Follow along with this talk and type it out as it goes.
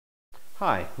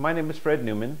Hi, my name is Fred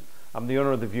Newman. I'm the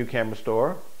owner of the View Camera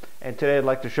Store, and today I'd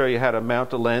like to show you how to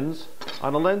mount a lens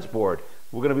on a lens board.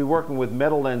 We're going to be working with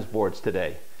metal lens boards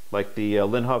today, like the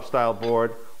Linhof style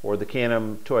board or the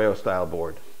Canon Toyo style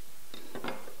board.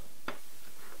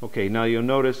 Okay, now you'll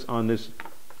notice on this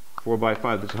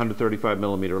 4x5, this 135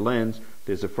 millimeter lens,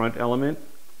 there's a front element,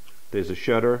 there's a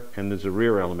shutter, and there's a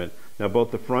rear element. Now both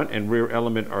the front and rear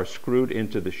element are screwed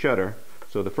into the shutter.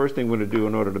 So the first thing we're going to do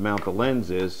in order to mount the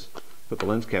lens is put the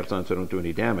lens caps on so I don't do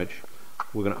any damage.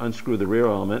 We're going to unscrew the rear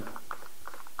element.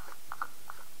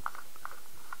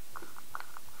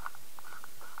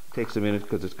 Takes a minute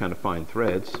because it's kind of fine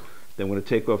threads. Then we're going to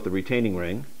take off the retaining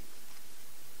ring.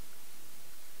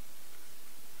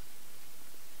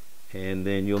 And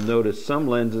then you'll notice some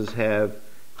lenses have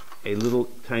a little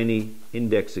tiny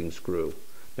indexing screw.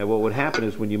 Now what would happen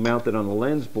is when you mount it on the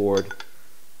lens board,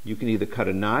 you can either cut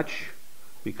a notch,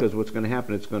 because what's going to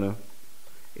happen,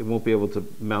 it won't be able to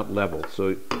mount level.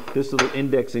 So this little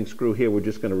indexing screw here, we're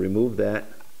just going to remove that.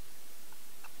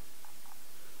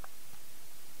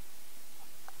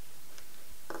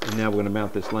 And now we're going to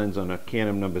mount this lens on a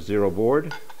Canon number 0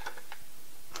 board.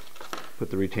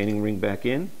 Put the retaining ring back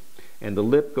in, and the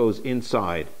lip goes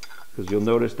inside, because you'll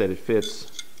notice that it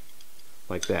fits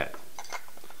like that.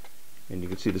 And you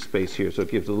can see the space here, so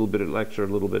it gives a little bit of extra, a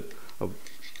little bit of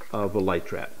a light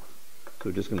trap. So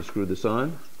we're just going to screw this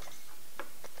on.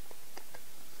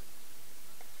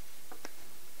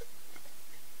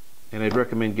 And I'd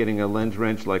recommend getting a lens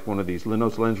wrench like one of these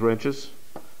Linhof lens wrenches,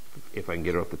 if I can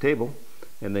get it off the table.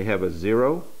 And they have a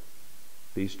 0.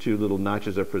 These two little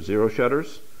notches are for 0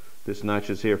 shutters. This notch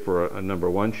is here for a number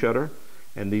 1 shutter.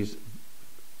 And these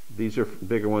are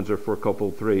bigger ones are for a couple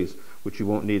 3s, which you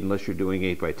won't need unless you're doing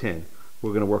 8x10.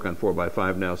 We're going to work on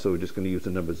 4x5 now, so we're just going to use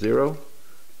the number 0.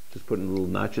 Just putting little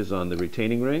notches on the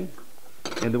retaining ring.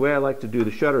 And the way I like to do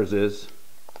the shutters is,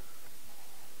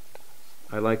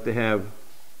 I like to have,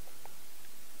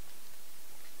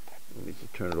 let me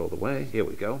just turn it all the way, here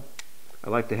we go. I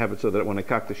like to have it so that when I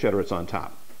cock the shutter, it's on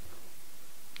top.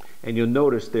 And you'll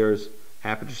notice there's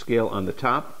aperture scale on the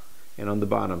top and on the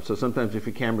bottom. So sometimes if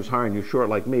your camera's high and you're short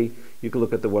like me, you can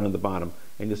look at the one on the bottom.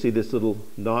 And you'll see this little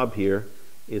knob here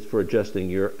is for adjusting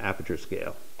your aperture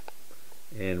scale.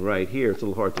 And right here, it's a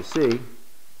little hard to see.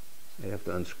 I have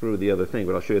to unscrew the other thing,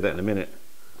 but I'll show you that in a minute.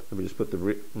 Let me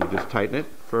just tighten it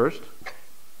first.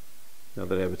 Now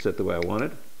that I have it set the way I want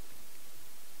it.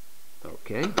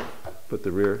 Okay, put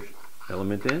the rear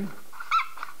element in.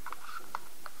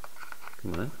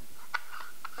 Come on.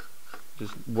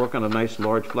 Just work on a nice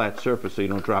large flat surface so you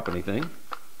don't drop anything.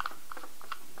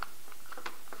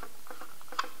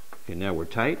 Okay, now we're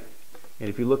tight. And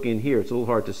if you look in here, it's a little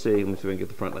hard to see. Let me see if I can get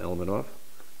the front element off.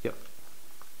 Yep.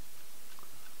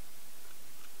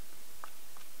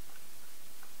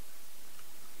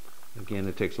 Again,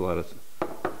 it takes a lot of...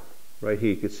 Right here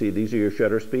you can see these are your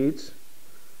shutter speeds.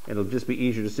 And it'll just be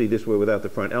easier to see this way without the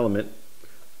front element.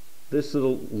 This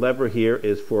little lever here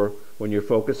is for when you're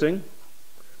focusing.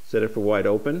 Set it for wide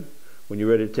open. When you're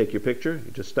ready to take your picture,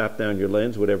 you just stop down your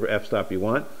lens, whatever f-stop you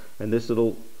want. And this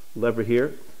little lever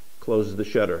here closes the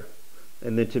shutter.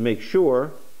 And then to make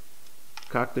sure,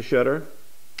 cock the shutter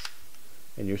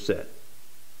and you're set.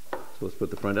 So let's put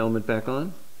the front element back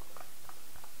on.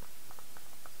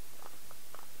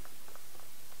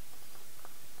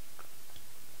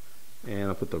 And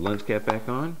I'll put the lens cap back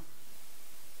on.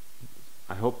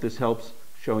 I hope this helps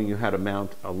showing you how to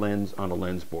mount a lens on a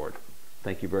lens board.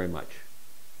 Thank you very much.